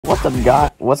What's up,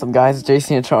 guys?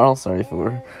 JC and Charles. Sorry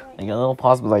for like a little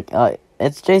pause, but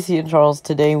it's JC and Charles.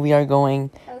 Today we are going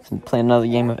to play another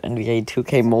game of NBA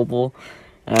 2K Mobile.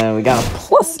 We got a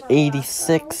plus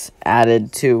 86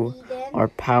 added to our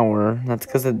power. That's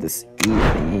because of this E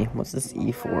thingy. What's this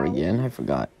E for again? I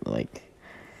forgot. Like,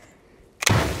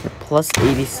 we're plus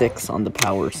 86 on the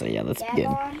power. So yeah, let's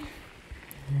begin.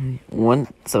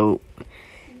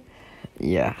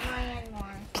 Yeah,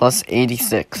 plus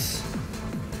 86.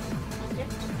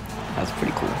 That's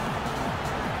pretty cool.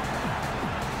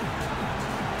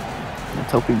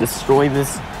 Let's hope we destroy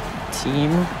this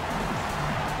team.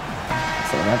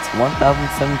 So that's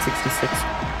 1,766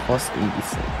 plus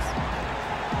 86.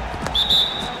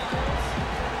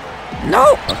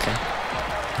 No!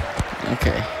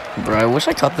 Okay. Bro, I wish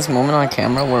I caught this moment on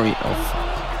camera where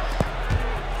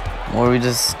we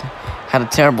just had a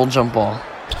terrible jump ball.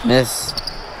 Miss.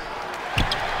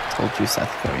 Told you Seth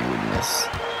Curry would miss.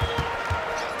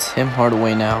 Tim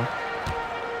Hardaway now.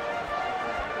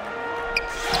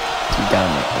 You gotta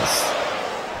make this.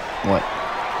 What?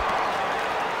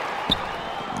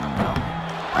 No.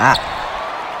 Ah!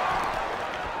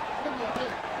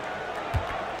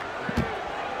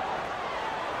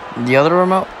 The other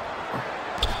remote?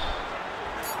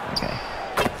 Okay.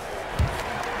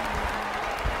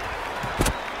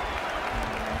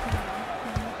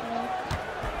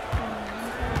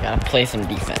 Gotta play some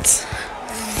defense.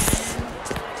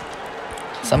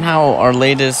 Somehow our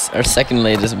second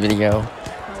latest video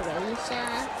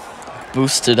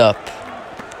boosted up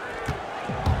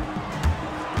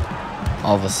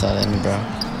all of a sudden, bro.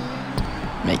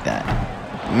 Make that.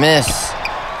 Miss.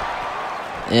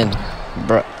 In.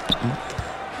 Bro.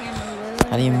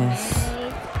 How do you miss?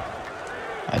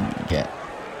 I'd get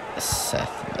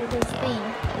Seth. But no, I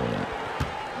wouldn't.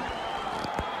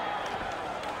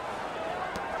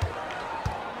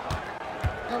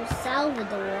 El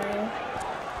Salvador.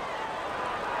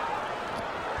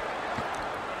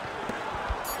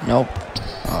 Nope.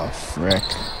 Oh, frick.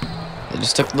 They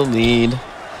just took the lead.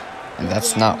 And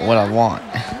that's not what I want. We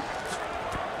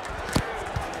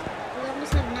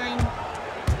almost have 9.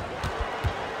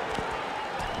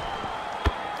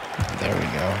 There we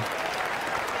go.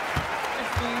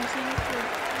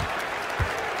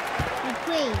 We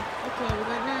played. Okay, we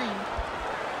got 9.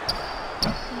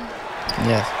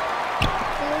 Yes.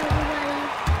 Go, everybody.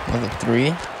 Another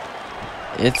 3.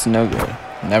 It's no good.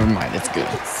 Never mind, it's good.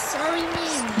 It's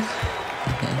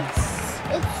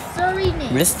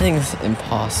Suriname. This thing's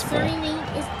impossible.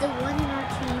 Suriname is the one in our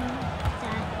team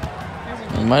that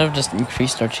doesn't. We might have just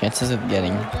increased our chances of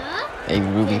getting a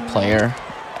Ruby player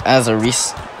as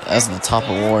the top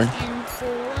award.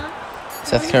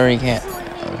 Seth Curry can't.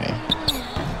 Okay.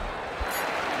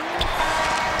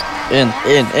 In.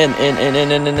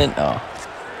 Oh.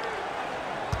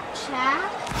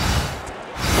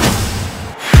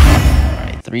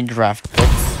 Alright, 3 draft picks.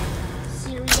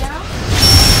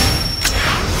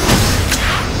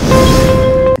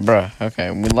 Bruh,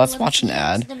 okay, let's watch an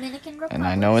ad. And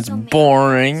I know it's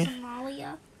boring.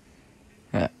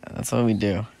 Yeah, that's what we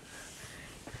do.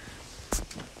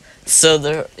 So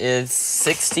there is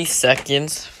 60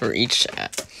 seconds for each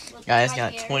ad. Guys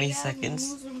got 20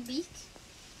 seconds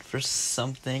for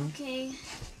something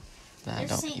that I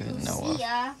don't even know of.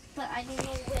 But I don't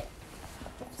know what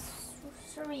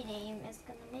Suriname is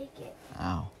gonna make it.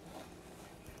 Ow.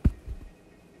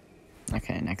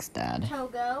 Okay, next ad.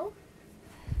 Togo.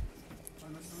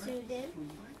 Sudan,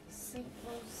 St.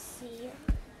 Lucia,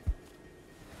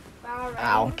 Bahrain.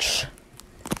 Ouch.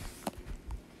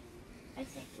 I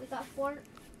think we got 3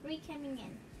 coming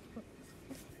in.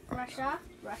 Russia,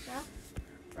 right?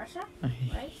 Russia.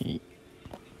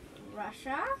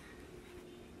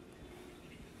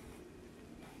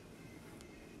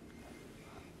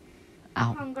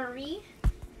 Ow. Hungary.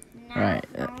 Right,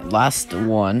 last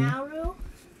one. Nauru.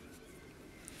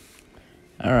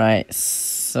 Alright,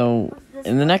 so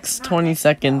in the next 20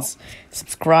 seconds,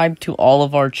 subscribe to all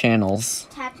of our channels.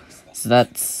 So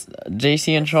that's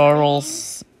JC and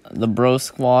Charles, the Bro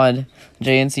Squad,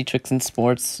 JNC Tricks and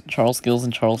Sports, Charles Skills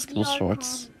and Charles Skills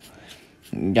Shorts.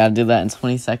 You gotta do that in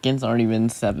 20 seconds, already been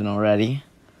 7 already.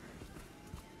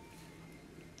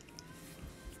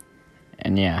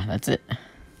 And yeah, that's it.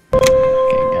 Okay,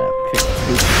 gotta pick 2.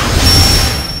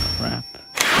 Crap.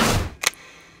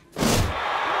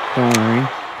 Don't worry,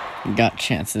 we got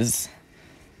chances.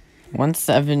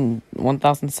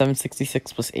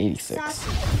 1,766 plus 86.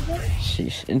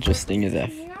 Sheesh, interesting as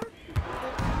F.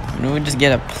 Why don't we just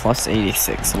get a plus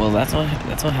 86? Well, that's what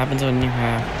happens when you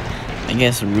have, I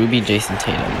guess, Ruby, Jason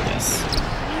Tatum, I guess,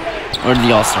 or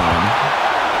the All-Star one.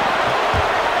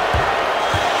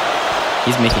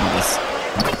 He's making this.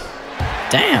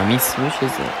 Damn, he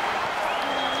swishes it.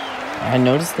 I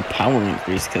noticed the power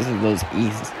increase because of those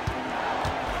E's.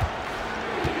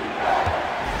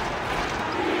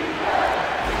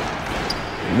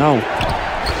 No.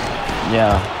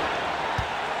 Yeah.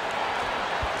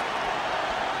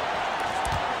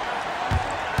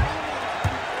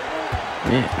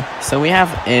 Yeah. So we have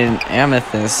an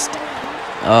amethyst,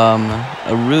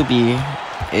 a ruby,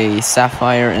 a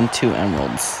sapphire, and 2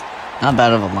 emeralds. Not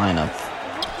bad of a lineup.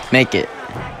 Make it.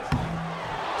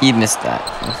 He missed that.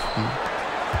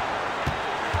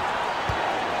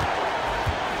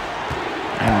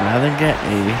 I'd rather get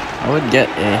a. I would get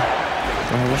a.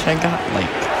 I wish I got like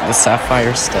the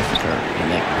sapphire Steph Curry.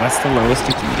 Like, what's the lowest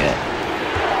you can get?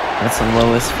 That's the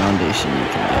lowest foundation you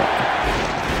can get.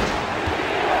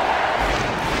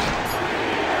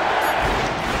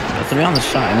 But 3 on the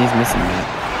shot, and he's missing that.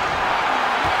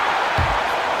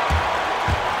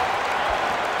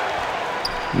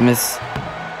 Miss.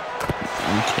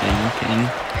 I'm kidding, I'm kidding.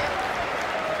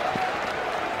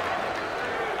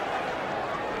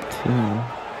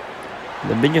 2.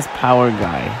 The biggest power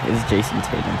guy is Jason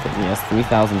Tatum because he has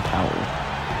 3,000 power.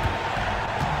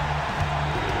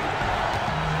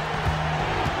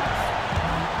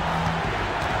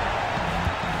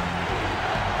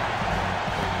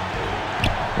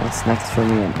 What's next for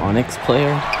me? An Onyx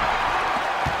player?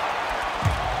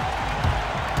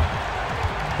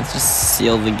 Let's just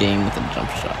seal the game with a jump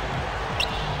shot.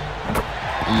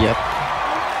 Yep.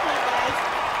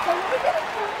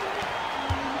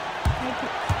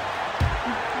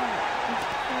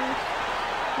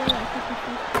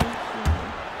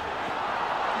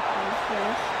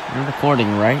 You're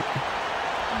recording, right?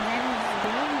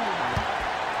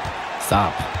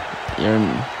 Stop. You're...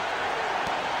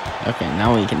 Okay,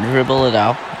 now we can dribble it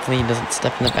out. Hopefully he doesn't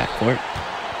step in the backcourt.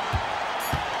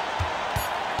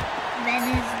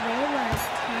 Venezuela's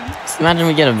 10. Just imagine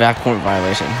we get a backcourt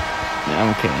violation. Yeah,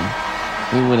 I'm kidding.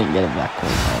 We wouldn't get a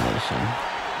backcourt violation.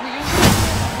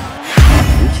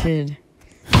 We should.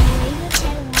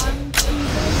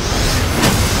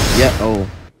 Yeah, oh.